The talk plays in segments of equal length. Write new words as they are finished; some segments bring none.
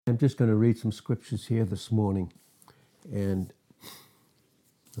I'm just going to read some scriptures here this morning, and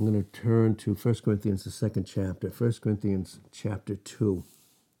I'm going to turn to 1 Corinthians, the second chapter, 1 Corinthians chapter 2.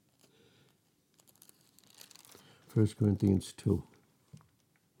 1 Corinthians 2.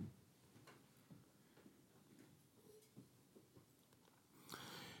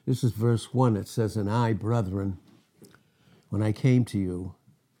 This is verse 1. It says, "And I, brethren, when I came to you,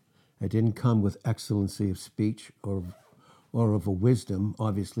 I didn't come with excellency of speech or of a wisdom,"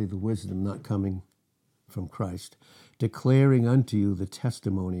 obviously the wisdom not coming from Christ, "declaring unto you the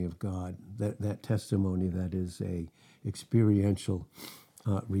testimony of God," that testimony that is a experiential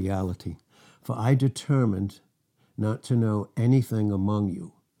reality. "For I determined not to know anything among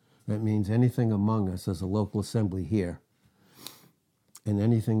you." That means anything among us as a local assembly here, and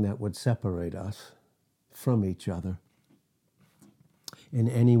anything that would separate us from each other in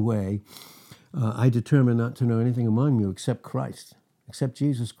any way. "I determined not to know anything among you except Christ, except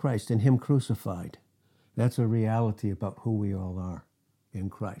Jesus Christ and Him crucified." That's a reality about who we all are in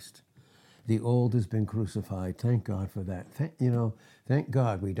Christ. The old has been crucified. Thank God for that. Thank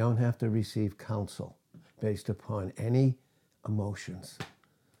God we don't have to receive counsel based upon any emotions,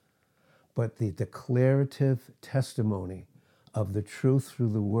 but the declarative testimony of the truth through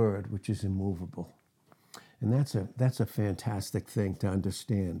the word, which is immovable. And that's a fantastic thing to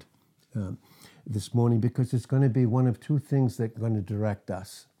understand this morning, because it's going to be one of two things that are going to direct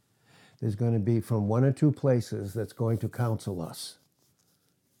us. There's going to be from one or two places that's going to counsel us.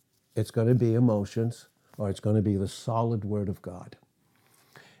 It's going to be emotions, or it's going to be the solid word of God.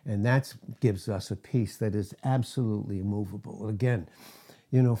 And that gives us a peace that is absolutely immovable. Again,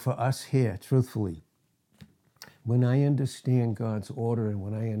 for us here, truthfully, when I understand God's order and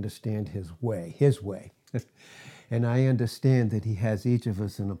when I understand His way, and I understand that He has each of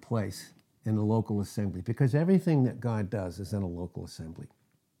us in a place, in a local assembly, because everything that God does is in a local assembly.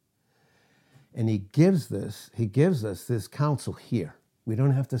 And He gives us this counsel here. We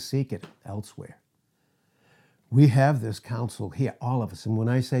don't have to seek it elsewhere. We have this counsel here, all of us. And when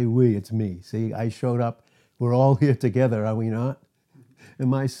I say we, it's me. See, I showed up. We're all here together, are we not?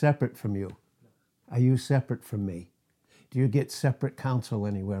 Am I separate from you? Are you separate from me? Do you get separate counsel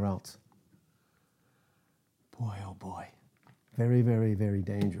anywhere else? Boy, oh boy. Very, very, very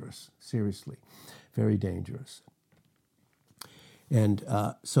dangerous. Seriously, very dangerous. And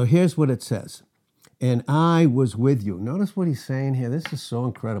so here's what it says. "And I was with you." Notice what he's saying here. This is so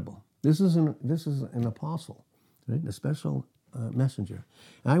incredible. This is an apostle, right? A special messenger.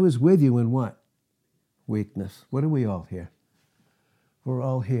 "I was with you in" what? Weakness. What are we all here? We're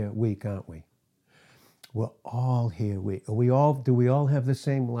all here weak, aren't we? We're all here weak. Do we all have the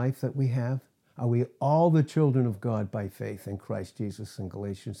same life that we have? Are we all the children of God by faith in Christ Jesus in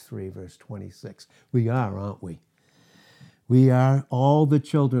Galatians 3, verse 26? We are, aren't we? We are all the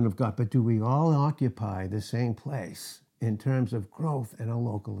children of God, but do we all occupy the same place in terms of growth in a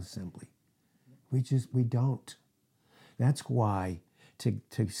local assembly? We don't. That's why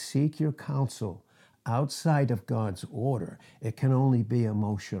to seek your counsel outside of God's order, it can only be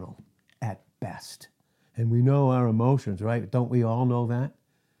emotional at best. And we know our emotions, right? Don't we all know that?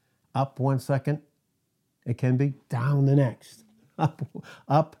 Up 1 second, it can be down the next.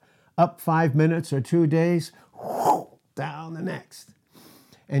 Up 5 minutes or 2 days, down the next.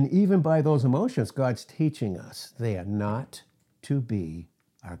 And even by those emotions, God's teaching us they are not to be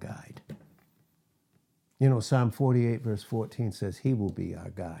our guide. Psalm 48, verse 14 says, "He will be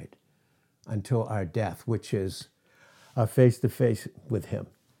our guide until our death," which is our face-to-face with Him.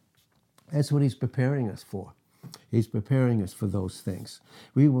 That's what He's preparing us for. He's preparing us for those things.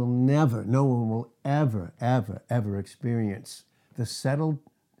 No one will ever, ever, ever experience the settled,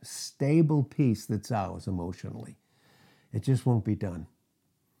 stable peace that's ours emotionally. It just won't be done.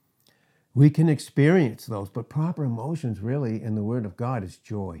 We can experience those, but proper emotions really in the Word of God is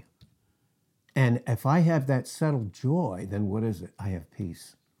joy. And if I have that settled joy, then what is it? I have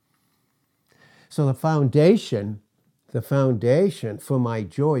peace. So the foundation for my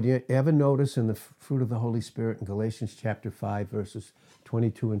joy, do you ever notice in the fruit of the Holy Spirit in Galatians chapter 5, verses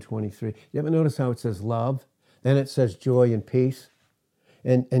 22 and 23, you ever notice how it says love? Then it says joy and peace.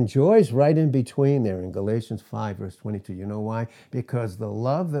 And joy is right in between there in Galatians 5, verse 22. You know why? Because the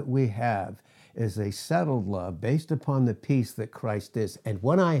love that we have is a settled love based upon the peace that Christ is. And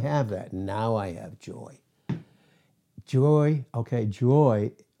when I have that, now I have joy. Joy,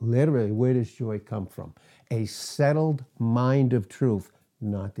 literally, where does joy come from? A settled mind of truth,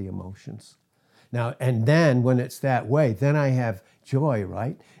 not the emotions. Now, and then when it's that way, then I have joy,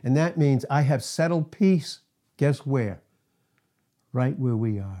 right? And that means I have settled peace. Guess where? Right where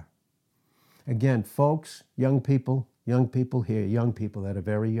we are. Again, folks, young people, young people here, young people that are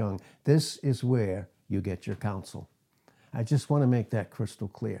very young, this is where you get your counsel. I just want to make that crystal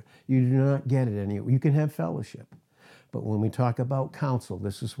clear. You do not get it anywhere. You can have fellowship, but when we talk about counsel,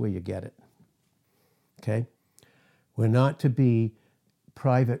 this is where you get it. Okay? We're not to be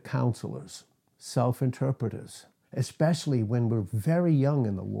private counselors, self-interpreters, especially when we're very young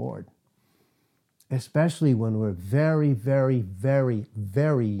in the Lord. Especially when we're very, very, very,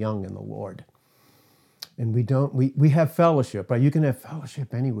 very young in the Lord. And we have fellowship, right? You can have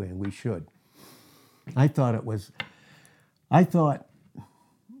fellowship anyway, and we should. I thought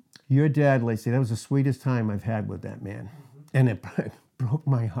your dad, Lacey, that was the sweetest time I've had with that man. And it broke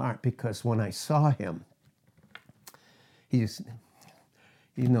my heart because when I saw him, he's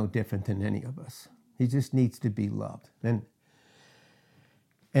no different than any of us. He just needs to be loved.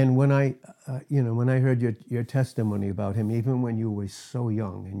 And when I heard your testimony about him, even when you were so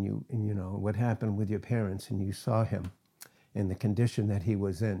young, and you know what happened with your parents, and you saw him and the condition that he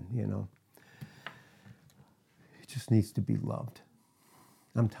was in, he just needs to be loved.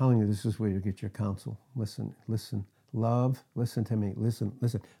 I'm telling you, this is where you get your counsel. Listen, love. Listen to me. Listen.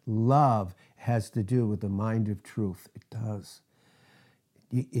 Love has to do with the mind of truth. It does.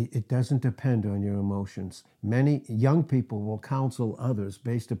 It doesn't depend on your emotions. Many young people will counsel others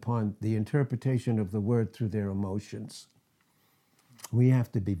based upon the interpretation of the word through their emotions. We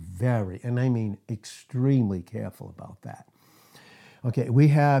have to be very, and I mean extremely careful about that. Okay, we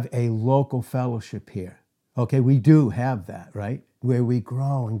have a local fellowship here. Okay, we do have that, right? Where we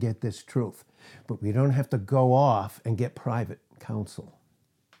grow and get this truth. But we don't have to go off and get private counsel.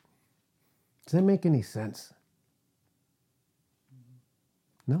 Does that make any sense?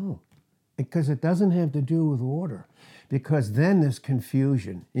 No, because it doesn't have to do with order, because then there's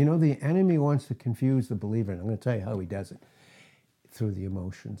confusion. The enemy wants to confuse the believer, and I'm going to tell you how he does it, through the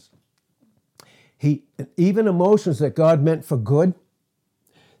emotions. Even emotions that God meant for good,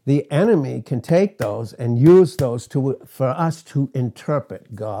 the enemy can take those and use those for us to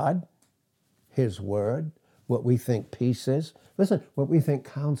interpret God, his word, what we think peace is. Listen, what we think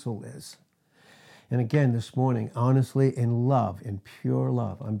counsel is. And again, this morning, honestly, in love, in pure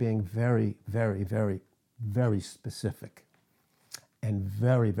love, I'm being very, very, very, very specific and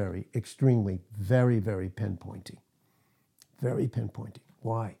very, very, extremely, very, very pinpointing. Very pinpointing.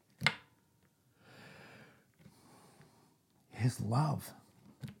 Why? His love.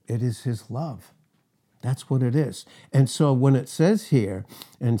 It is his love. That's what it is. And so when it says here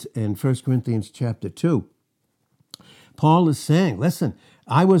in 1 Corinthians chapter 2, Paul is saying, listen,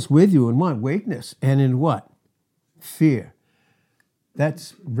 I was with you in what? Weakness. And in what? Fear.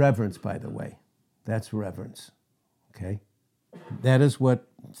 That's reverence, by the way. That's reverence. Okay? That is what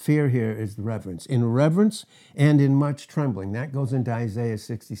fear here is, the reverence. In reverence and in much trembling. That goes into Isaiah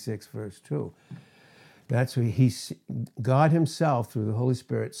 66, verse 2. That's where God himself, through the Holy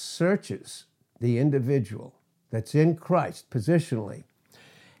Spirit, searches the individual that's in Christ positionally.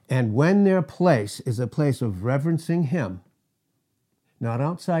 And when their place is a place of reverencing him, not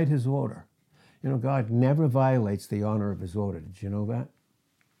outside his order. God never violates the honor of his order. Did you know that?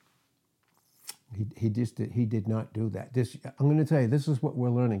 He did not do that. I'm going to tell you, this is what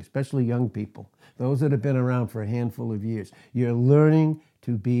we're learning, especially young people, those that have been around for a handful of years. You're learning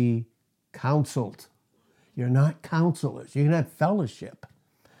to be counseled. You're not counselors. You can have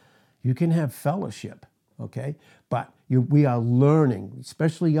fellowship. Okay? But we are learning,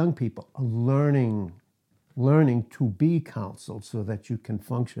 especially young people, are learning to be counseled so that you can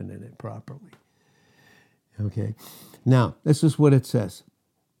function in it properly. Okay? Now, this is what it says.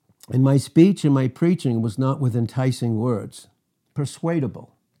 And my speech and my preaching was not with enticing words,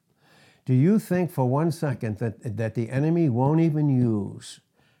 persuadable. Do you think for 1 second that the enemy won't even use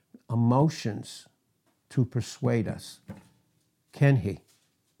emotions to persuade us? Can he?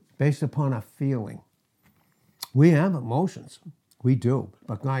 Based upon a feeling. We have emotions. We do.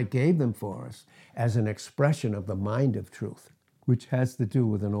 But God gave them for us as an expression of the mind of truth, which has to do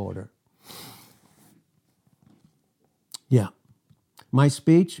with an order. Yeah. My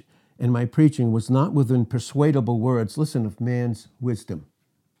speech and my preaching was not within persuadable words, listen, of man's wisdom,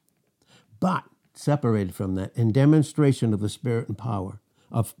 but separated from that in demonstration of the Spirit and power,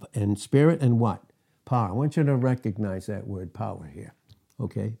 and Spirit and what? Power. I want you to recognize that word power here.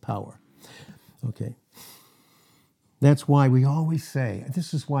 Okay? Power. Okay? That's why we always say,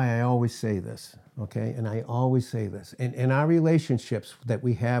 this is why I always say this, okay? And I always say this. In our relationships that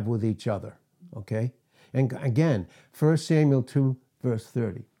we have with each other, okay? And again, 1 Samuel 2, verse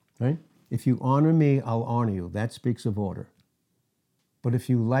 30, right? If you honor me, I'll honor you. That speaks of order. But if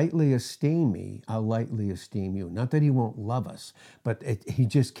you lightly esteem me, I'll lightly esteem you. Not that he won't love us, but he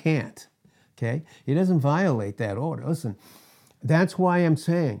just can't. Okay? He doesn't violate that order. Listen, that's why I'm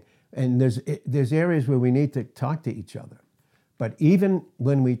saying, and there's areas where we need to talk to each other. But even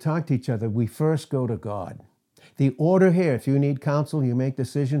when we talk to each other, we first go to God. The order here, if you need counsel, you make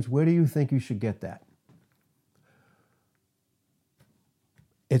decisions, where do you think you should get that?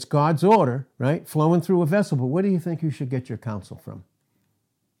 It's God's order, right? Flowing through a vessel, but where do you think you should get your counsel from?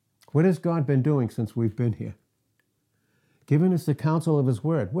 What has God been doing since we've been here? Giving us the counsel of his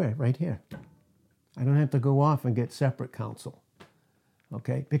word. Where? Right here. I don't have to go off and get separate counsel.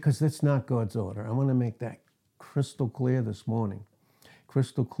 Okay? Because that's not God's order. I want to make that crystal clear this morning.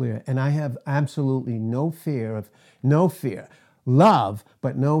 Crystal clear. And I have absolutely no fear. Love,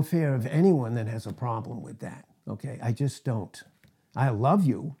 but no fear of anyone that has a problem with that. Okay? I just don't. I love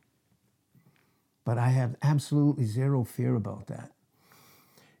you, but I have absolutely zero fear about that.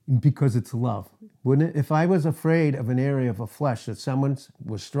 Because it's love. Wouldn't it? If I was afraid of an area of a flesh that someone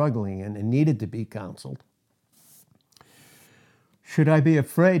was struggling in and needed to be counseled, should I be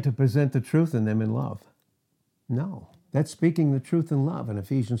afraid to present the truth in them in love? No. That's speaking the truth in love in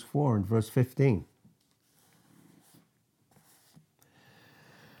Ephesians 4 and verse 15.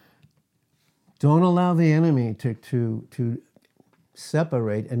 Don't allow the enemy to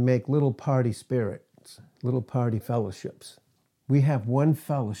separate and make little party spirits, little party fellowships. We have one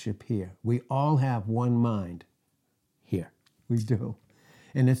fellowship here. We all have one mind here. We do.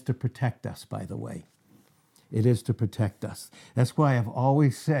 And it's to protect us, by the way. It is to protect us. That's why I've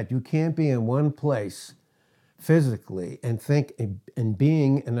always said you can't be in one place physically and think and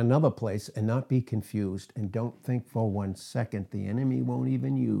being in another place and not be confused. And don't think for 1 second the enemy won't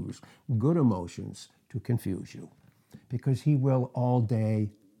even use good emotions to confuse you, because he will all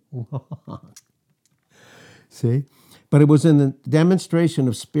day long. See? But it was in the demonstration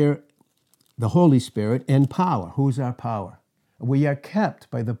of Spirit, the Holy Spirit, and power. Who's our power? We are kept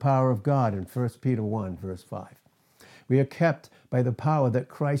by the power of God in 1 Peter 1, verse 5. We are kept by the power that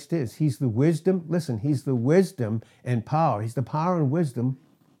Christ is. He's the wisdom. Listen, he's the wisdom and power. He's the power and wisdom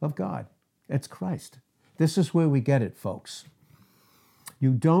of God. It's Christ. This is where we get it, folks.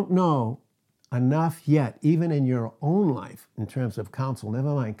 You don't know enough yet, even in your own life, in terms of counsel,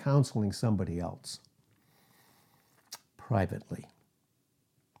 never mind counseling somebody else. Privately.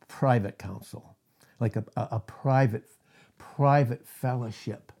 Private counsel. Like a private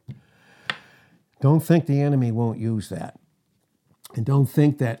fellowship. Don't think the enemy won't use that. And don't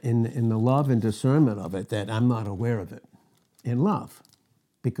think that in the love and discernment of it that I'm not aware of it. In love,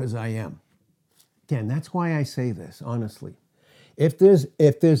 because I am. Again, that's why I say this, honestly. If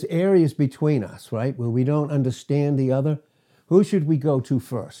there's areas between us, right, where we don't understand the other, who should we go to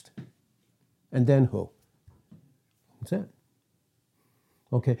first? And then who? That's it.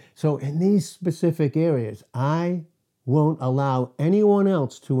 Okay, so in these specific areas, I won't allow anyone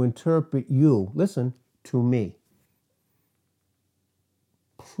else to interpret you, listen, to me.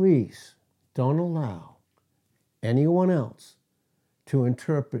 Please don't allow anyone else to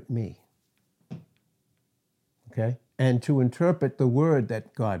interpret me. Okay? And to interpret the word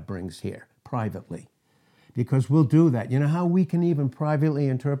that God brings here privately. Because we'll do that. You know how we can even privately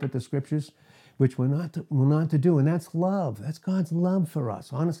interpret the scriptures? Which we're not to do. And that's love. That's God's love for us.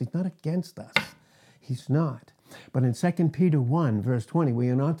 Honestly, He's not against us. He's not. But in 2 Peter 1, verse 20, we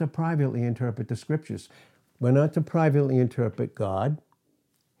are not to privately interpret the scriptures. We're not to privately interpret God,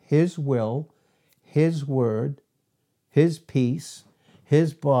 His will, His word, His peace,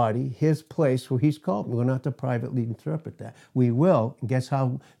 His body, His place where He's called. We're not to privately interpret that. We will. And guess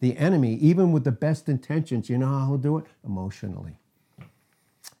how the enemy, even with the best intentions, you know how he'll do it? Emotionally.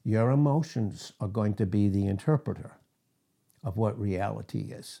 Your emotions are going to be the interpreter of what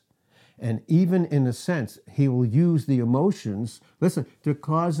reality is. And even in a sense, he will use the emotions, listen, to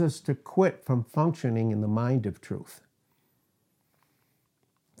cause us to quit from functioning in the mind of truth.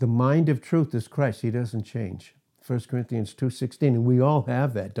 The mind of truth is Christ. He doesn't change. 1 Corinthians 2:16, and we all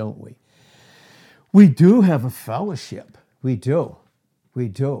have that, don't we? We do have a fellowship. We do. We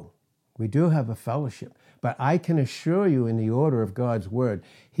do. We do have a fellowship. But I can assure you in the order of God's word,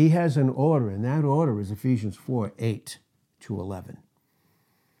 He has an order, and that order is Ephesians 4:8-11.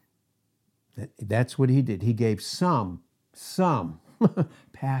 That's what He did. He gave some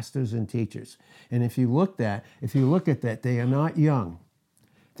pastors and teachers. And if you look at that, they are not young.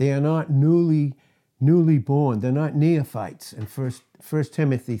 They are not newly born. They're not neophytes in 1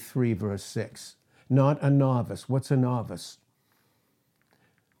 Timothy 3, verse 6. Not a novice. What's a novice?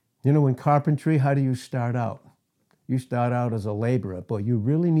 You know, in carpentry, how do you start out? You start out as a laborer. Boy, you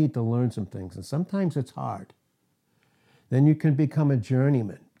really need to learn some things, and sometimes it's hard. Then you can become a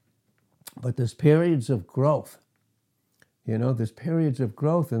journeyman. But there's periods of growth. You know, there's periods of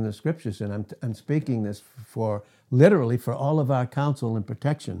growth in the scriptures, and I'm speaking this for literally for all of our counsel and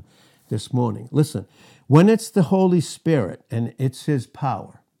protection this morning. Listen, when it's the Holy Spirit and it's his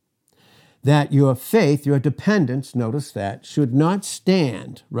power, that your faith, your dependence, notice that, should not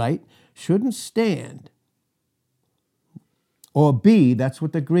stand, right? Shouldn't stand. Or be, that's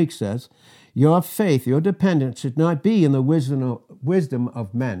what the Greek says, your faith, your dependence should not be in the wisdom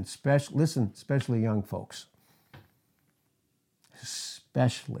of men. Listen, especially young folks.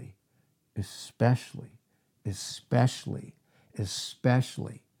 Especially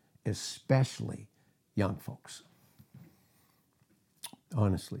young folks.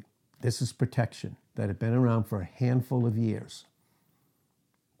 Honestly, this is protection that have been around for a handful of years.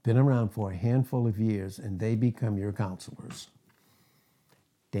 Been around for a handful of years, and they become your counselors.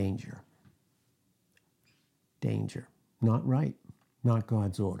 Danger. Danger. Not right. Not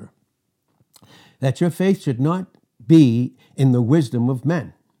God's order. That your faith should not be in the wisdom of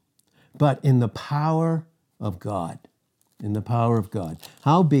men, but in the power of God. In the power of God.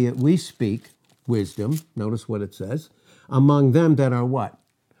 Howbeit we speak wisdom, notice what it says, among them that are what?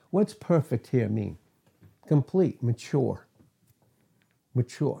 What's perfect here mean? Complete, mature.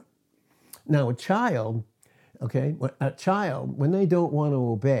 Mature. Now a child, when they don't want to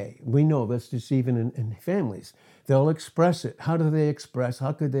obey, we know this just even in families, they'll express it. How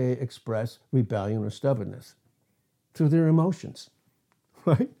could they express rebellion or stubbornness? Through their emotions,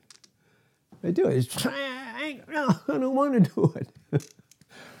 right? They do it. I don't want to do it.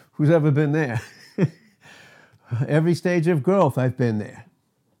 Who's ever been there? Every stage of growth, I've been there.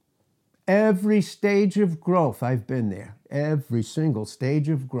 Every stage of growth, I've been there. Every single stage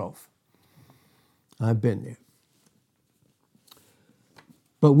of growth, I've been there.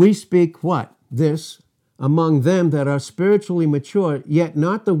 But we speak what? This, among them that are spiritually mature, yet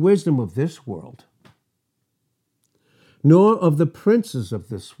not the wisdom of this world, nor of the princes of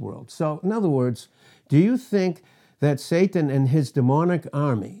this world. So, in other words, do you think that Satan and his demonic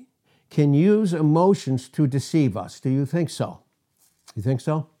army can use emotions to deceive us? Do you think so? You think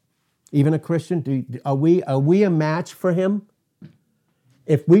so? Even a Christian? Are we a match for him?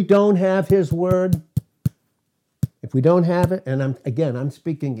 If we don't have his word, if we don't have it, and I'm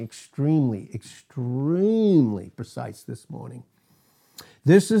speaking extremely precise this morning.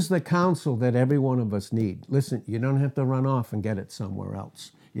 This is the counsel that every one of us need. Listen, you don't have to run off and get it somewhere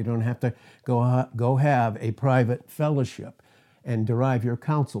else. You don't have to go have a private fellowship and derive your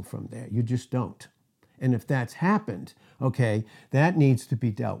counsel from there. You just don't. And if that's happened, okay, that needs to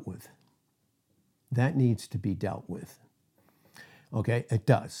be dealt with. That needs to be dealt with. Okay, it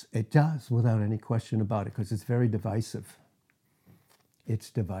does. It does, without any question about it, because it's very divisive.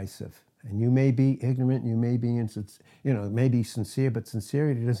 It's divisive. And you may be ignorant, you may be sincere, but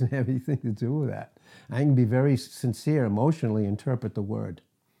sincerity doesn't have anything to do with that. I can be very sincere, emotionally interpret the word.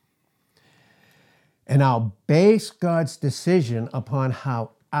 And I'll base God's decision upon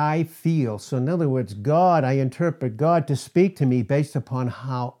how I feel. So in other words, I interpret God to speak to me based upon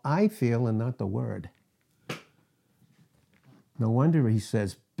how I feel and not the word. No wonder he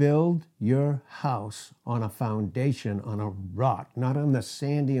says, build your house on a foundation, on a rock, not on the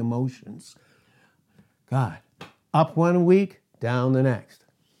sandy emotions. God, up 1 week, down the next.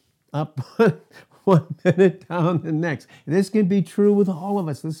 Up 1 minute, down the next. This can be true with all of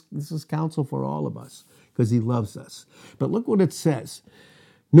us. This is counsel for all of us because he loves us. But look what it says.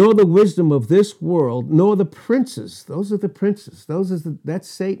 Nor the wisdom of this world, nor the princes. Those are the princes. That's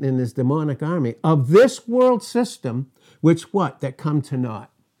Satan and his demonic army of this world system, which what? That come to naught.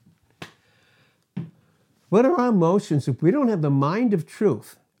 What are our emotions if we don't have the mind of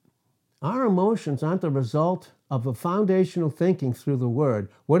truth? Our emotions aren't the result of a foundational thinking through the word.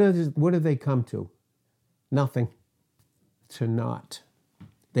 What do they come to? Nothing. To naught.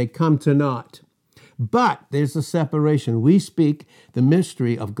 They come to naught. But there's a separation. We speak the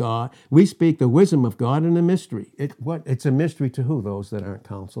mystery of God. We speak the wisdom of God in a mystery. It's a mystery to who? Those that aren't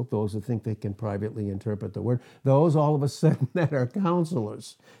counseled, those that think they can privately interpret the word, those all of a sudden that are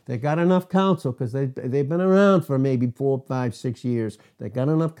counselors. They got enough counsel because they've been around for maybe 4, 5, 6 years. They got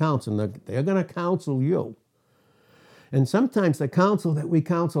enough counsel. They're going to counsel you. And sometimes the counsel that we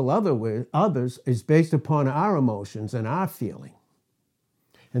counsel others is based upon our emotions and our feeling.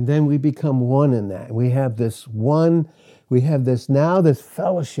 And then we become one in that. We have this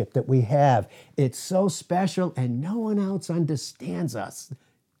fellowship that we have. It's so special and no one else understands us,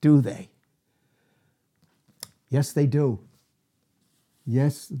 do they? Yes, they do.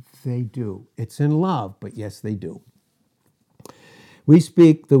 Yes, they do. It's in love, but yes, they do. We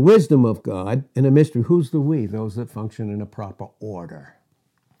speak the wisdom of God in a mystery. Who's the we? Those that function in a proper order.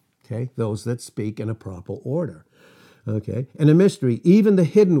 Okay? Those that speak in a proper order. Okay. And a mystery, even the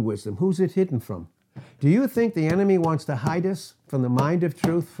hidden wisdom. Who's it hidden from? Do you think the enemy wants to hide us from the mind of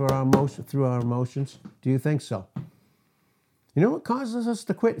truth for our emotion, through our emotions? Do you think so? You know what causes us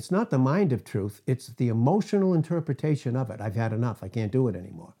to quit? It's not the mind of truth. It's the emotional interpretation of it. I've had enough. I can't do it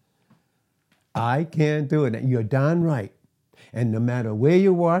anymore. I can't do it. You're darn right. And no matter where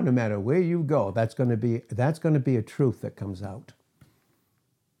you are, no matter where you go, that's going to be a truth that comes out.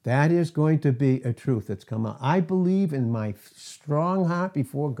 That is going to be a truth that's come out. I believe in my strong heart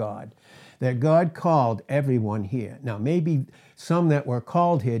before God that God called everyone here. Now, maybe some that were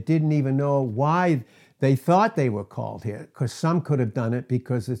called here didn't even know why they thought they were called here, because some could have done it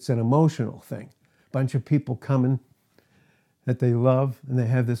because it's an emotional thing. A bunch of people coming that they love and they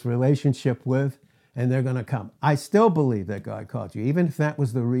have this relationship with, and they're going to come. I still believe that God called you, even if that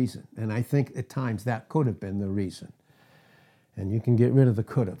was the reason. And I think at times that could have been the reason. And you can get rid of the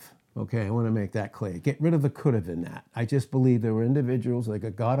could have. Okay, I want to make that clear. Get rid of the could have in that. I just believe there were individuals that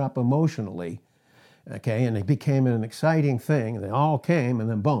got up emotionally, okay, and it became an exciting thing. They all came, and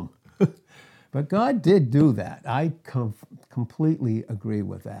then boom. But God did do that. I completely agree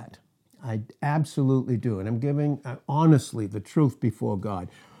with that. I absolutely do. And I'm giving, honestly, the truth before God.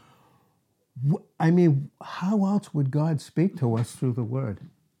 I mean, how else would God speak to us through the Word?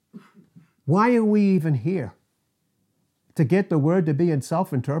 Why are we even here? To get the Word to be in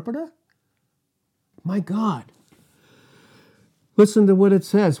self-interpreter? My God. Listen to what it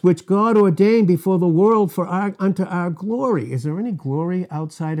says, which God ordained before the world unto our glory. Is there any glory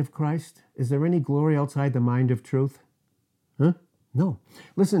outside of Christ? Is there any glory outside the mind of truth? Huh? No.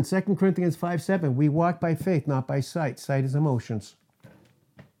 Listen, 2 Corinthians 5:7, we walk by faith, not by sight. Sight is emotions.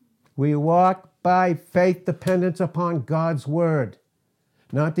 We walk by faith, dependence upon God's Word,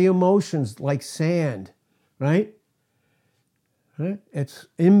 not the emotions like sand, right? It's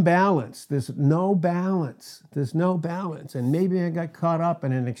imbalanced. There's no balance. There's no balance. And maybe I got caught up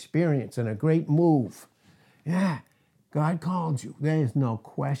in an experience and a great move. Yeah, God called you. There is no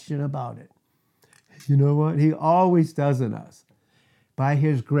question about it. You know what? He always does in us, by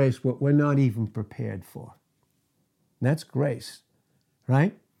His grace, what we're not even prepared for. That's grace,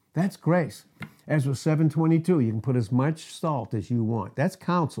 right? That's grace. Ezra 7:22, you can put as much salt as you want. That's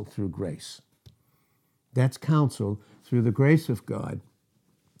counsel through grace. That's counsel through the grace of God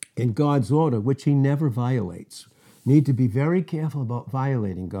in God's order, which He never violates. Need to be very careful about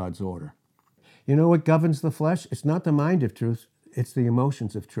violating God's order. You know what governs the flesh? It's not the mind of truth, it's the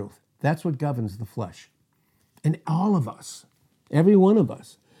emotions of truth. That's what governs the flesh. And all of us, every one of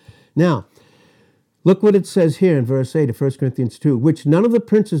us. Now, look what it says here in verse 8 of 1 Corinthians 2, which none of the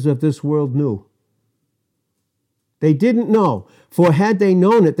princes of this world knew. They didn't know, for had they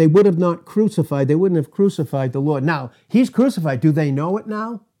known it, they would have not crucified. They wouldn't have crucified the Lord. Now, He's crucified. Do they know it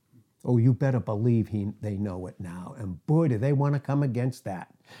now? Oh, you better believe they know it now. And boy, do they want to come against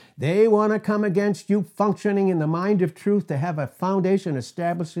that. They want to come against you functioning in the mind of truth to have a foundation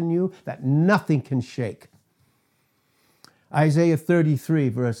established in you that nothing can shake. Isaiah 33,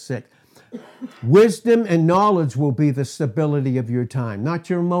 verse 6. Wisdom and knowledge will be the stability of your time, not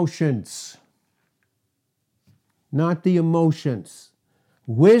your emotions. Not the emotions.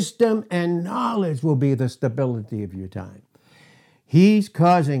 Wisdom and knowledge will be the stability of your time. He's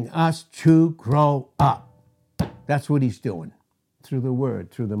causing us to grow up. That's what He's doing through the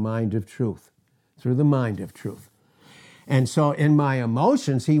Word, through the mind of truth, through the mind of truth. And so in my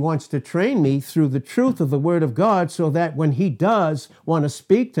emotions, He wants to train me through the truth of the Word of God so that when He does want to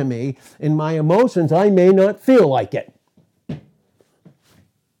speak to me in my emotions, I may not feel like it. Is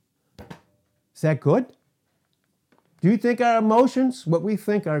that good? Do you think our emotions, what we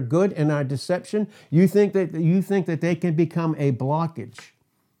think are good in our deception, you think that they can become a blockage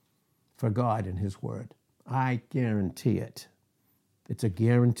for God and His Word? I guarantee it. It's a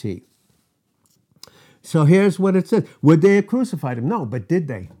guarantee. So here's what it says. Would they have crucified Him? No, but did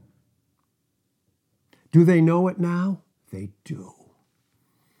they? Do they know it now? They do.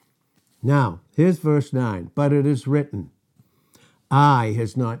 Now, here's verse 9. But it is written, eye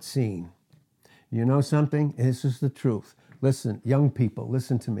has not seen. You know something? This is the truth. Listen, young people,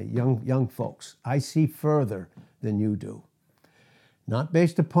 listen to me, young folks. I see further than you do. Not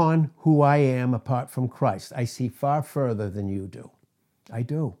based upon who I am apart from Christ. I see far further than you do. I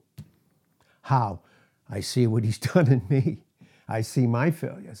do. How? I see what He's done in me. I see my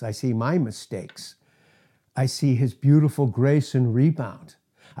failures. I see my mistakes. I see His beautiful grace and rebound.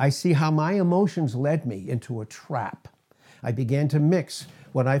 I see how my emotions led me into a trap. I began to mix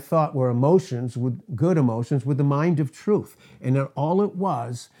what I thought were emotions, with good emotions, with the mind of truth. And all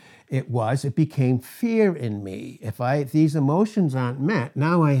it became fear in me. If these emotions aren't met,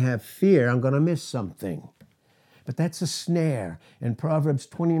 now I have fear I'm going to miss something. But that's a snare. In Proverbs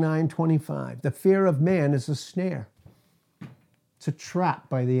 29:25, the fear of man is a snare. It's a trap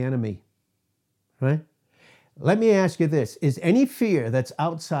by the enemy, right? Let me ask you this. Is any fear that's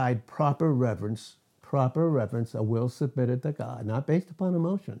outside proper reverence, a will submitted to God, not based upon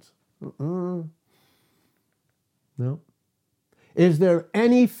emotions? No. Is there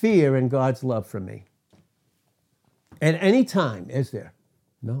any fear in God's love for me? At any time, is there?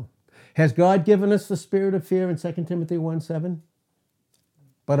 No. Has God given us the spirit of fear in 2 Timothy 1:7?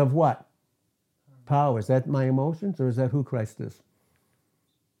 But of what? Power. Is that my emotions or is that who Christ is?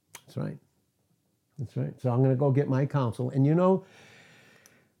 That's right. That's right. So I'm going to go get my counsel. And you know,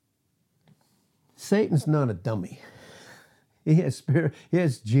 Satan's not a dummy. He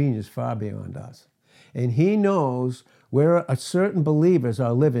has genius far beyond us. And he knows where a certain believers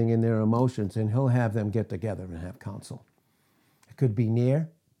are living in their emotions, and he'll have them get together and have counsel. It could be near,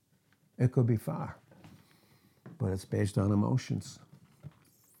 it could be far, but it's based on emotions.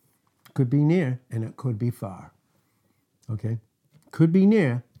 It could be near, and it could be far. Okay? Could be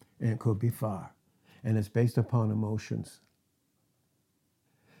near, and it could be far. And it's based upon emotions.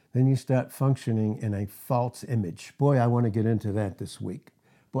 Then you start functioning in a false image. Boy, I want to get into that this week.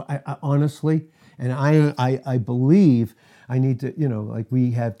 But I honestly, and I believe I need to, like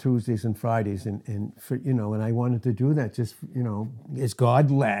we have Tuesdays and Fridays, and for, and I wanted to do that just, as God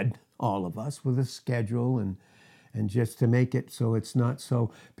led all of us with a schedule and just to make it so it's not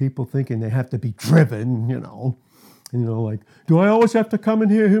so people thinking they have to be driven, like, do I always have to come and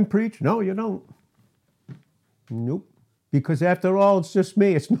hear him preach? No, you don't. Nope. Because after all, it's just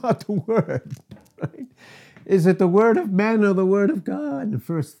me. It's not the word, right? Is it the word of men or the word of God? In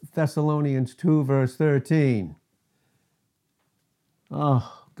 1 Thessalonians 2, verse 13.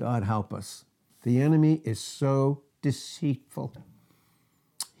 Oh, God help us. The enemy is so deceitful.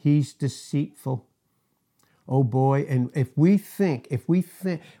 He's deceitful. Oh boy, and if we think,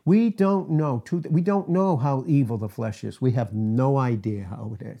 we don't know how evil the flesh is. We have no idea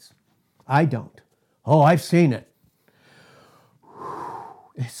how it is. I don't. Oh, I've seen it.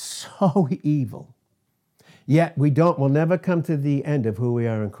 It's so evil. Yet we'll never come to the end of who we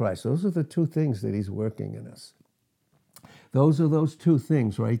are in Christ. Those are the two things that he's working in us. Those are those two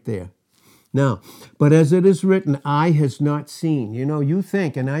things right there. Now, but as it is written, eye has not seen. You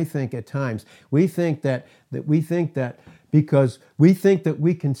think, and I think at times, we think that because we think that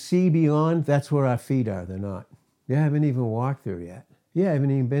we can see beyond, that's where our feet are. They're not. You haven't even walked through yet. You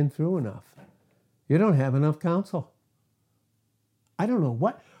haven't even been through enough. You don't have enough counsel. I don't know,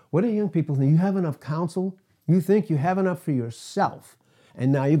 what do young people think? You have enough counsel? You think you have enough for yourself,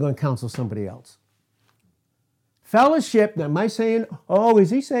 and now you're going to counsel somebody else. Fellowship, am I saying, is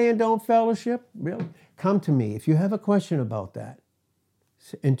he saying don't fellowship? Really? Come to me. If you have a question about that,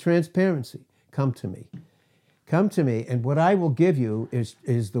 in transparency, come to me. Come to me, and what I will give you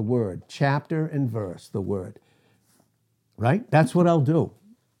is the word, chapter and verse, the word. Right? That's what I'll do.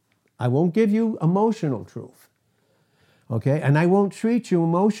 I won't give you emotional truth. Okay? And I won't treat you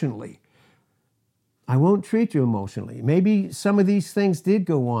emotionally. Maybe some of these things did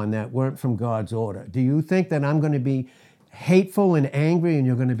go on that weren't from God's order. Do you think that I'm going to be hateful and angry and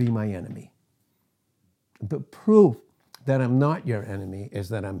you're going to be my enemy? The proof that I'm not your enemy is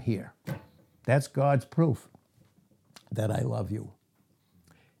that I'm here. That's God's proof that I love you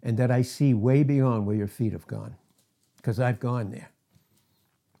and that I see way beyond where your feet have gone, because I've gone there.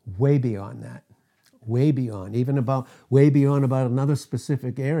 Way beyond that. Way beyond about another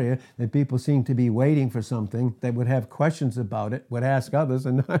specific area that people seem to be waiting for something that would have questions about it, would ask others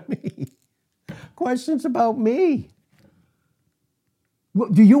and not me. Questions about me.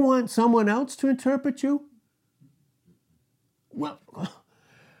 Do you want someone else to interpret you? Well,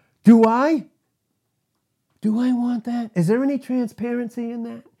 do I? Do I want that? Is there any transparency in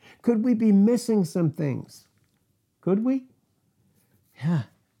that? Could we be missing some things? Could we? Yeah.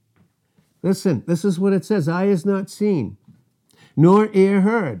 Listen, this is what it says. Eye has not seen, nor ear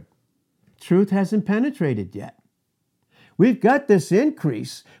heard. Truth hasn't penetrated yet. We've got this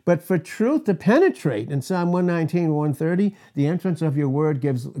increase, but for truth to penetrate, in Psalm 119, 130, the entrance of your word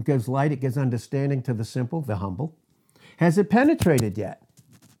gives light, it gives understanding to the simple, the humble. Has it penetrated yet?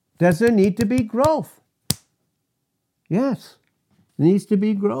 Does there need to be growth? Yes, there needs to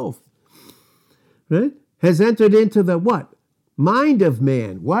be growth. Right? Has entered into the what? Mind of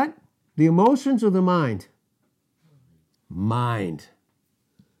man. What? The emotions or the mind? Mind.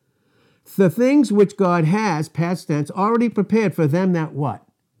 The things which God has, past tense, already prepared for them that what?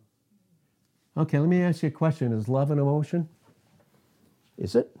 Okay, let me ask you a question. Is love an emotion?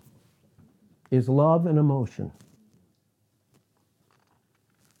 Is it? Is love an emotion?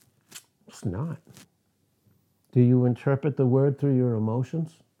 It's not. Do you interpret the word through your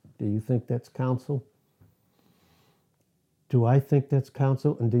emotions? Do you think that's counsel? Do I think that's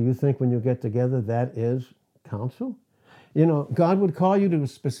counsel? And do you think when you get together that is counsel? You know, God would call you to a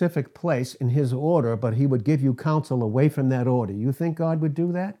specific place in his order, but he would give you counsel away from that order. You think God would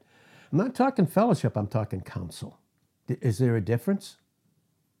do that? I'm not talking fellowship, I'm talking counsel. Is there a difference?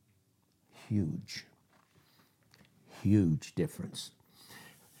 Huge. Huge difference.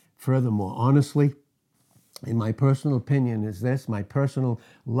 Furthermore, honestly, in my personal opinion is this, my personal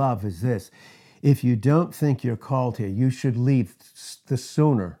love is this. If you don't think you're called here, you should leave the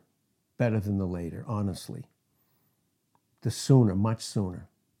sooner better than the later, honestly. The sooner, much sooner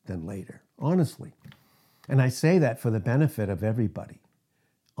than later, honestly. And I say that for the benefit of everybody.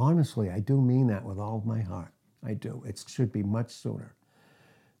 Honestly, I do mean that with all of my heart. I do. It should be much sooner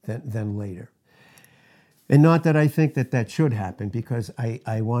than later. And not that I think that that should happen, because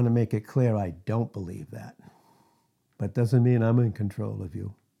I want to make it clear I don't believe that. But doesn't mean I'm in control of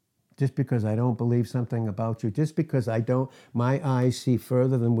you. Just because I don't believe something about you, just because my eyes see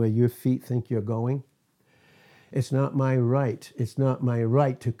further than where your feet think you're going, it's not my right. It's not my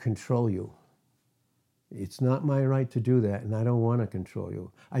right to control you. It's not my right to do that, and I don't want to control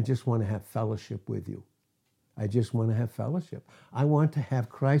you. I just want to have fellowship with you. I just want to have fellowship. I want to have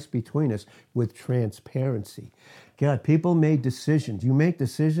Christ between us with transparency. God, people made decisions. You make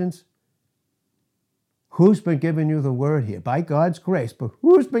decisions. Who's been giving you the word here? By God's grace, but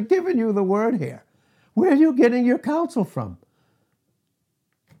who's been giving you the word here? Where are you getting your counsel from?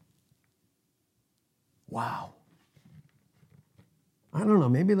 Wow. I don't know,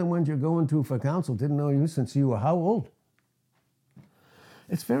 maybe the ones you're going to for counsel didn't know you since you were how old?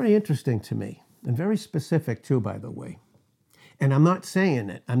 It's very interesting to me, and very specific too, by the way. And I'm not saying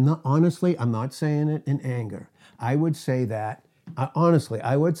it. I'm not saying it in anger. I would say that, honestly,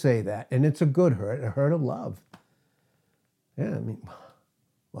 I would say that, and it's a good hurt, a hurt of love. Yeah, I mean,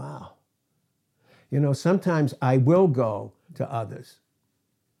 wow. You know, sometimes I will go to others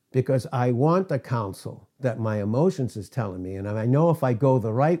because I want the counsel that my emotions is telling me. And I know if I go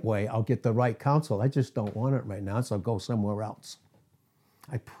the right way, I'll get the right counsel. I just don't want it right now, so I'll go somewhere else.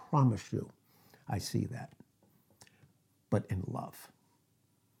 I promise you, I see that. But in love,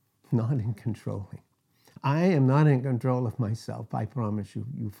 not in controlling. I am not in control of myself. I promise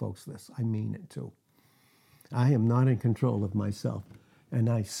you folks this. I mean it too. I am not in control of myself. And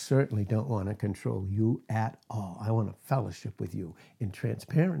I certainly don't want to control you at all. I want to fellowship with you in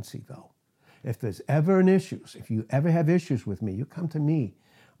transparency, though. If there's ever an issue, if you ever have issues with me, you come to me,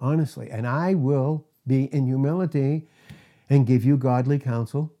 honestly, and I will be in humility and give you godly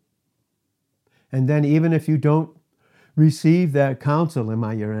counsel. And then even if you don't receive that counsel, am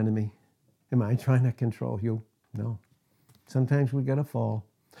I your enemy? Am I trying to control you? No. Sometimes we got to fall.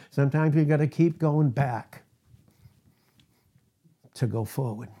 Sometimes we got to keep going back to go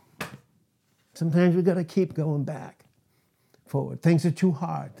forward. Sometimes we got to keep going back forward. Things are too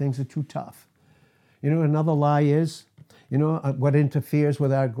hard. Things are too tough. You know, another lie is, you know, what interferes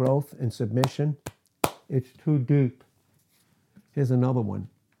with our growth and submission? It's too deep. Here's another one.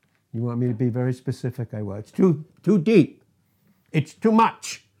 You want me to be very specific? I will. It's too deep. It's too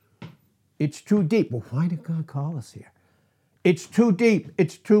much. It's too deep. Well, why did God call us here? It's too deep.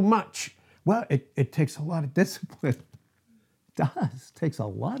 It's too much. Well, it takes a lot of discipline. It does. It takes a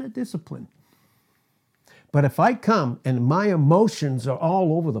lot of discipline. But if I come and my emotions are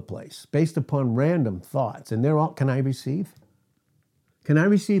all over the place based upon random thoughts, and they're all, can I receive? Can I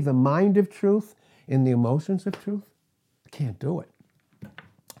receive the mind of truth in the emotions of truth? I can't do it.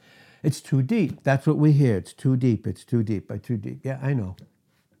 It's too deep. That's what we hear. It's too deep. It's too deep. Too deep. Yeah, I know.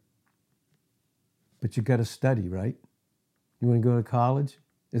 But you got to study, right? You want to go to college?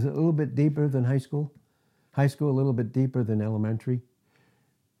 Is it a little bit deeper than high school? High school a little bit deeper than elementary?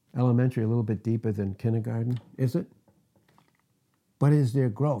 Elementary a little bit deeper than kindergarten? Is it? But is there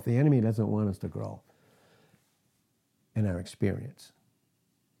growth? The enemy doesn't want us to grow in our experience.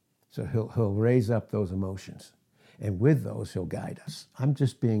 So he'll raise up those emotions. And with those, he'll guide us. I'm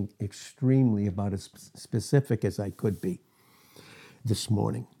just being extremely about as specific as I could be this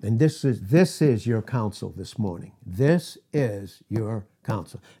morning. And this is your counsel this morning. This is your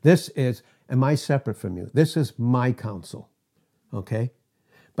counsel. This is, am I separate from you? This is my counsel, okay?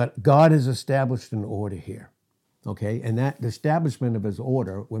 But God has established an order here, okay? And that the establishment of his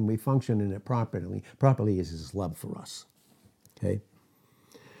order, when we function in it properly is his love for us, okay?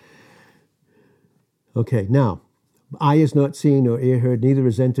 Okay, now, eye is not seen nor ear heard, neither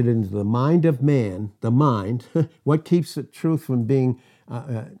is entered into the mind of man, the mind. What keeps the truth from being,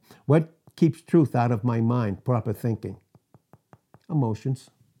 what keeps truth out of my mind, proper thinking? Emotions.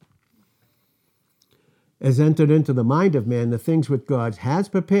 has entered into the mind of man the things which God has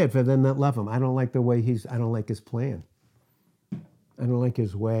prepared for them that love him. I don't like the way I don't like his plan. I don't like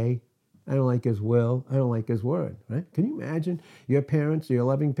his way. I don't like his will. I don't like his word, right? Can you imagine your parents, your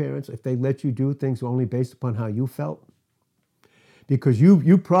loving parents, if they let you do things only based upon how you felt? Because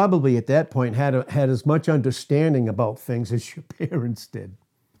you probably at that point had as much understanding about things as your parents did.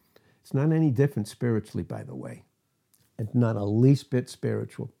 It's not any different spiritually, by the way. It's not a least bit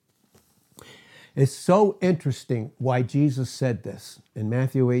spiritual. It's so interesting why Jesus said this in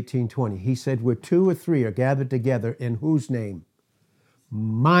Matthew 18:20. He said, where 2 or 3 are gathered together in whose name?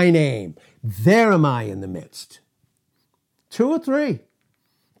 My name. There am I in the midst. 2 or 3.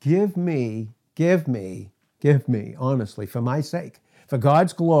 Give me, honestly, for my sake, for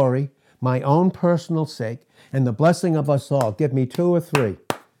God's glory, my own personal sake, and the blessing of us all. Give me 2 or 3,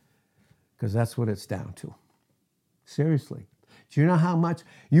 because that's what it's down to. Seriously. Do you know how much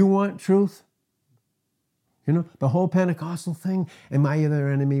you want truth? You know, the whole Pentecostal thing, am I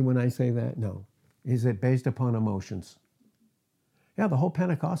their enemy when I say that? No. Is it based upon emotions? Yeah, the whole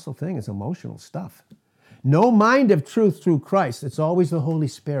Pentecostal thing is emotional stuff. No mind of truth through Christ. It's always the Holy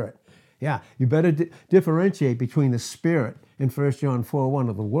Spirit. Yeah, you better differentiate between the Spirit in 1 John 4:1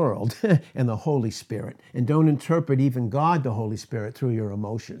 of the world and the Holy Spirit. And don't interpret even God, the Holy Spirit, through your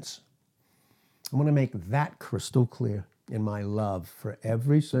emotions. I want to make that crystal clear in my love for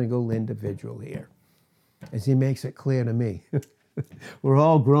every single individual here, as he makes it clear to me. We're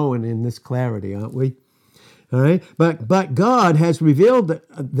all growing in this clarity, aren't we? All right? But God has revealed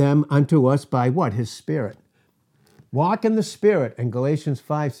them unto us by what? His Spirit. Walk in the Spirit. In Galatians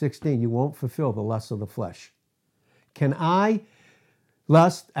 5:16, you won't fulfill the lusts of the flesh. Can I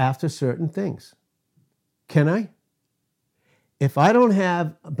lust after certain things? Can I? If I don't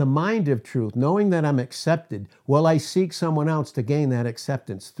have the mind of truth, knowing that I'm accepted, will I seek someone else to gain that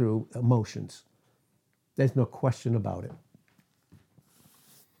acceptance through emotions? There's no question about it.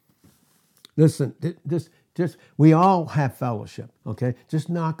 Listen, just we all have fellowship, okay? Just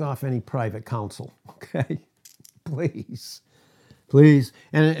knock off any private counsel, okay? Please.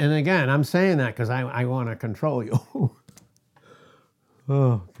 And again, I'm saying that because I want to control you.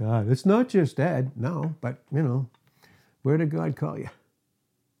 Oh, God. It's not just Ed, no, but, you know, where did God call you?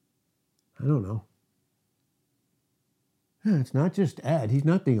 I don't know. Yeah, it's not just Ed. He's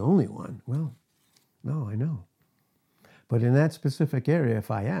not the only one. Well, no, I know. But in that specific area,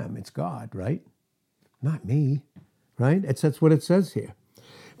 if I am, it's God, right? Not me, right? That's what it says here.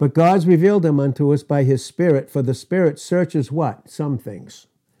 But God's revealed them unto us by his Spirit, for the Spirit searches what? Some things.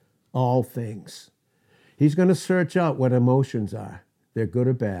 All things. He's going to search out what emotions are. They're good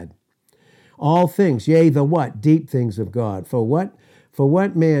or bad. All things, yea, the what? Deep things of God. For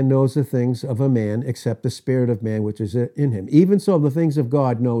what man knows the things of a man except the spirit of man which is in him? Even so, the things of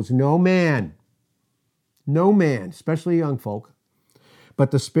God knows no man. No man, especially young folk,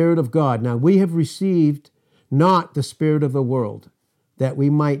 but the Spirit of God. Now, we have received not the spirit of the world, that we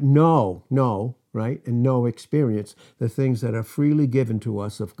might know, right, and experience the things that are freely given to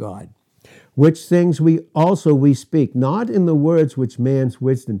us of God. Which things we speak, not in the words which man's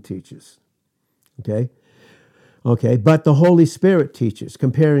wisdom teaches. Okay, but the Holy Spirit teaches,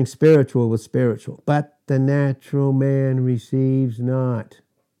 comparing spiritual with spiritual. But the natural man receives not.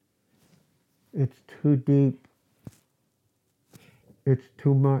 It's too deep. It's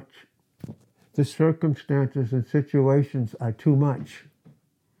too much. The circumstances and situations are too much.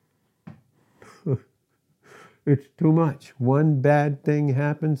 It's too much. One bad thing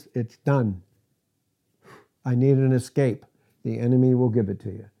happens, it's done. I need an escape. The enemy will give it to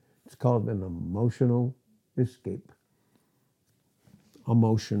you. It's called an emotional escape.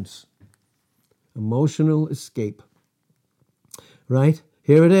 Emotions. Emotional escape. Right?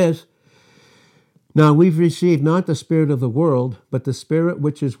 Here it is. Now we've received not the spirit of the world, but the Spirit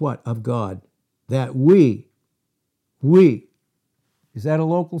which is what? Of God. That we. Is that a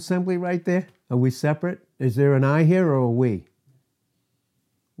local assembly right there? Are we separate? Is there an I here or a we?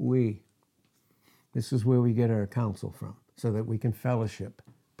 We. This is where we get our counsel from, so that we can fellowship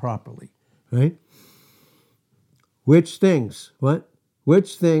properly, right? Which things, what?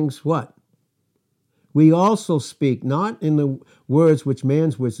 Which things, what? We also speak, not in the words which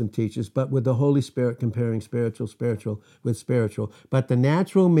man's wisdom teaches, but with the Holy Spirit, comparing spiritual with spiritual. But the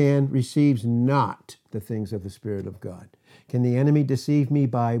natural man receives not the things of the Spirit of God. Can the enemy deceive me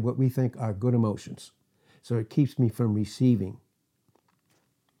by what we think are good emotions? So it keeps me from receiving.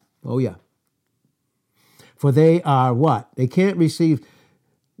 Oh, yeah. For they are what? They can't receive.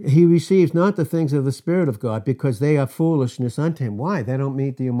 He receives not the things of the Spirit of God because they are foolishness unto him. Why? They don't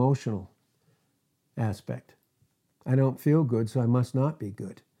meet the emotional aspect. I don't feel good, so I must not be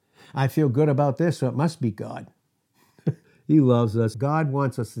good. I feel good about this, so it must be God. He loves us. God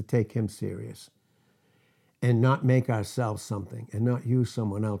wants us to take him serious and not make ourselves something and not use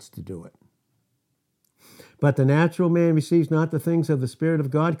someone else to do it. But the natural man receives not the things of the Spirit of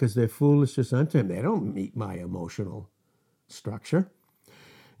God because they're foolishness unto him. They don't meet my emotional structure.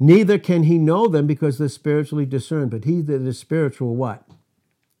 Neither can he know them because they're spiritually discerned. But he that is spiritual, what?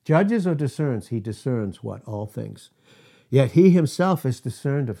 Judges or discerns? He discerns what? All things. Yet he himself is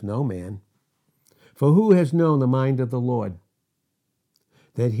discerned of no man. For who has known the mind of the Lord,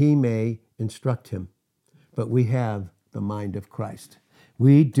 that he may instruct him? But we have the mind of Christ.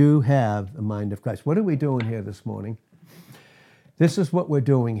 We do have the mind of Christ. What are we doing here this morning? This is what we're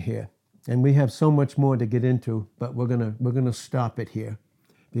doing here. And we have so much more to get into, but we're gonna stop it here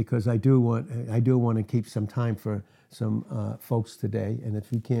because I do want to keep some time for some folks today. And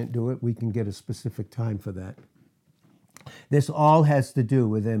if you can't do it, we can get a specific time for that. This all has to do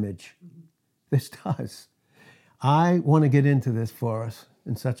with image. This does. I want to get into this for us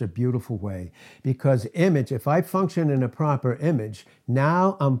in such a beautiful way because image, if I function in a proper image,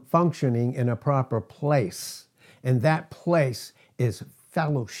 now I'm functioning in a proper place. And that place is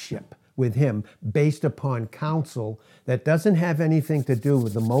fellowship with him based upon counsel that doesn't have anything to do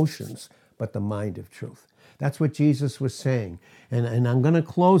with emotions, but the mind of truth. That's what Jesus was saying. And I'm going to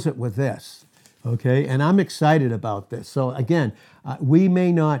close it with this, okay? And I'm excited about this. So again, we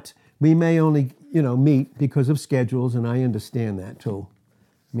may only, meet because of schedules, and I understand that too.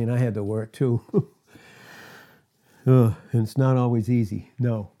 I mean, I had to work too. And it's not always easy,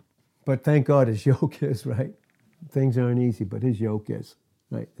 no. But thank God his yoke is, right? Things aren't easy, but his yoke is,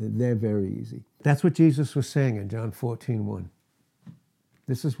 right? They're very easy. That's what Jesus was saying in John 14:1.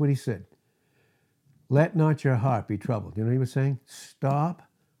 This is what he said. Let not your heart be troubled. You know what he was saying? Stop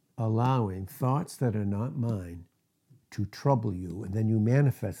allowing thoughts that are not mine to trouble you, and then you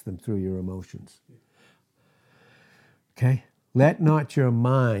manifest them through your emotions. Okay? Let not your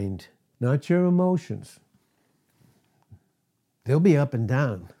mind, not your emotions, they'll be up and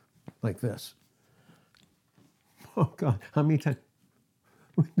down like this. Oh, God, how many times?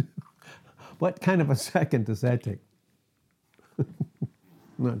 What kind of a second does that take?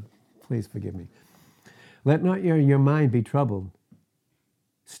 No, please forgive me. Let not your mind be troubled.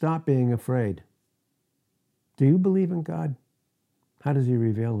 Stop being afraid. Do you believe in God? How does he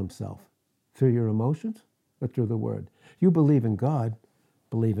reveal himself? Through your emotions or through the word? You believe in God,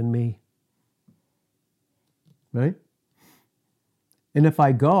 believe in me. Right? And if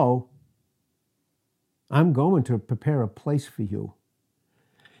I go, I'm going to prepare a place for you.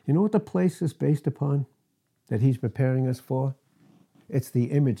 You know what the place is based upon that he's preparing us for? It's the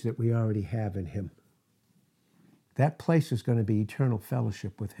image that we already have in him. That place is going to be eternal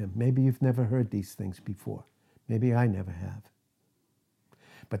fellowship with him. Maybe you've never heard these things before. Maybe I never have.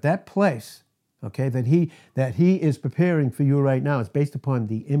 But that place, okay, that he is preparing for you right now is based upon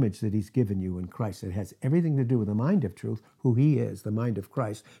the image that he's given you in Christ. It has everything to do with the mind of truth, who he is, the mind of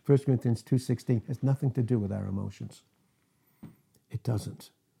Christ. 1 Corinthians 2:16 has nothing to do with our emotions. It doesn't.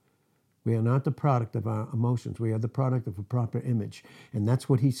 We are not the product of our emotions. We are the product of a proper image. And that's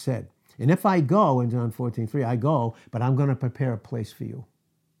what he said. And if I go, in John 14:3, I go, but I'm going to prepare a place for you.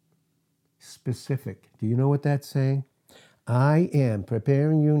 Specific. Do you know what that's saying? I am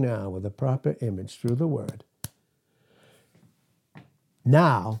preparing you now with a proper image through the word.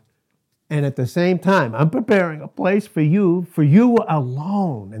 Now, and at the same time, I'm preparing a place for you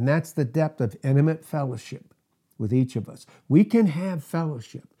alone. And that's the depth of intimate fellowship with each of us. We can have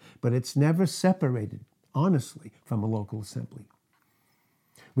fellowship, but it's never separated, honestly, from a local assembly.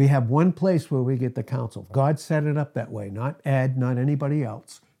 We have one place where we get the counsel. God set it up that way, not Ed, not anybody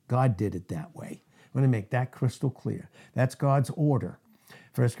else. God did it that way. I'm going to make that crystal clear. That's God's order.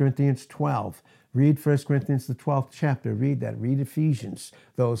 1 Corinthians 12. Read 1 Corinthians, the 12th chapter. Read that. Read Ephesians,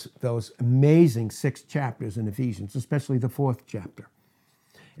 those amazing 6 chapters in Ephesians, especially the 4th chapter.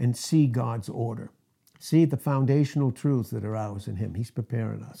 And see God's order. See the foundational truths that are ours in him. He's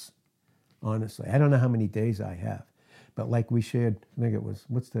preparing us, honestly. I don't know how many days I have. But like we shared, I think it was,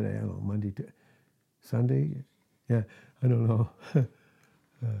 what's today? I don't know, Monday, Sunday? Yeah, I don't know.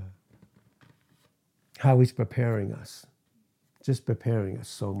 How he's preparing us. Just preparing us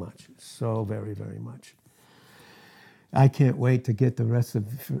so much. So very, very much. I can't wait to get the rest of,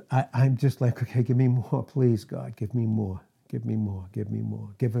 I'm just like, okay, give me more, please, God. Give me more. Give me more. Give me more.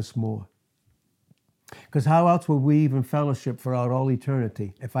 Give us more. Because how else will we even fellowship throughout all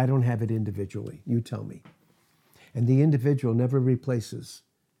eternity if I don't have it individually? You tell me. And the individual never replaces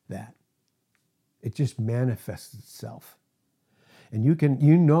that. It just manifests itself. And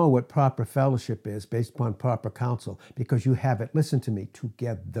you know what proper fellowship is based upon proper counsel because you have it, listen to me,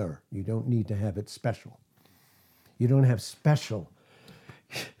 together. You don't need to have it special. You don't have special,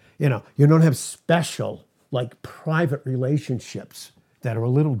 you don't have special, like private relationships that are a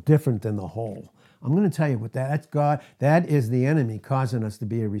little different than the whole. I'm going to tell you what that's God, that is the enemy causing us to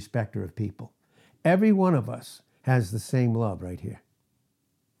be a respecter of people. Every one of us has the same love right here.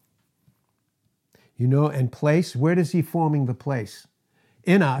 And place, where does he forming the place?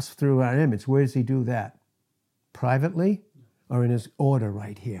 In us through our image. Where does he do that? Privately or in his order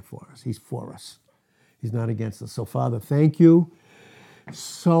right here for us? He's for us. He's not against us. So, Father, thank you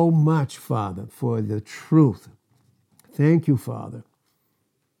so much, Father, for the truth. Thank you, Father,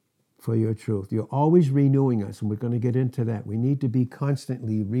 for your truth. You're always renewing us, and we're going to get into that. We need to be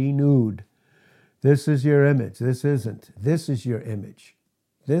constantly renewed. This is your image. This isn't. This is your image.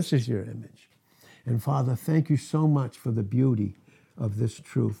 This is your image. And Father, thank you so much for the beauty of this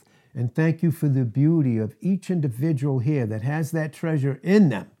truth. And thank you for the beauty of each individual here that has that treasure in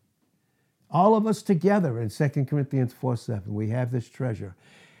them. All of us together in 2 Corinthians 4:7, we have this treasure.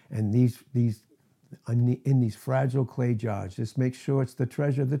 And in these fragile clay jars, just make sure it's the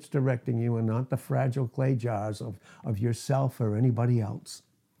treasure that's directing you and not the fragile clay jars of yourself or anybody else.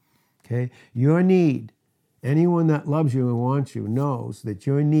 Okay? Your need, anyone that loves you and wants you knows that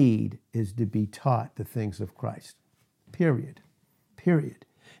your need is to be taught the things of Christ. Period.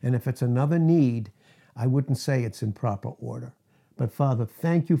 And if it's another need, I wouldn't say it's in proper order. But Father,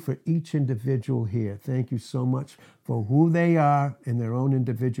 thank you for each individual here. Thank you so much for who they are in their own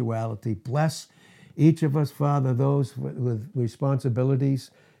individuality. Bless each of us, Father, those with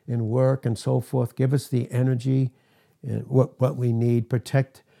responsibilities in work and so forth. Give us the energy and what we need.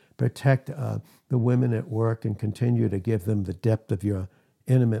 Protect the women at work and continue to give them the depth of your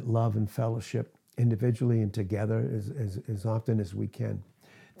intimate love and fellowship individually and together as often as we can.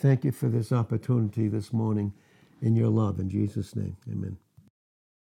 Thank you for this opportunity this morning in your love. In Jesus' name, amen.